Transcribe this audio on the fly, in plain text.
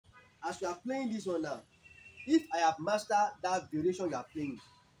as you are playing this one now, if I have mastered that variation you are playing,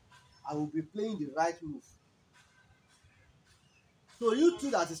 I will be playing the right move. So you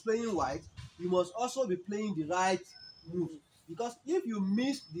too that is playing white, you must also be playing the right move, because if you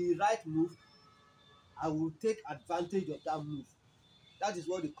miss the right move, I will take advantage of that move. That is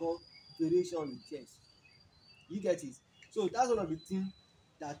what they call variation in chess. You get it? So that's one of the things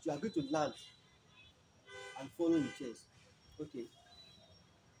that you are going to learn and follow in chess. Okay,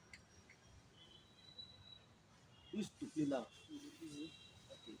 who's to play now?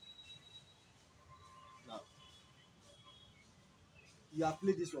 Okay, now you have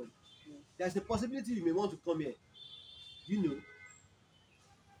played this one. There's a possibility you may want to come here. You know,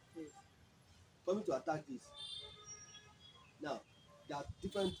 coming to attack this. Now, there are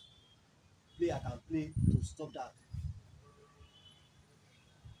different play I can play to stop that.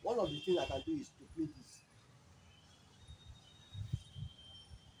 One of the things I can do is to play this,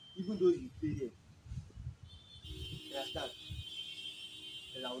 even though you play here. You understand?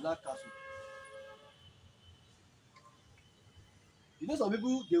 Then I will not castle. You know, some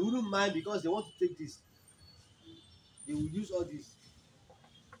people they wouldn't mind because they want to take this. They will use all this.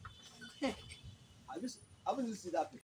 Haven't you seen that before?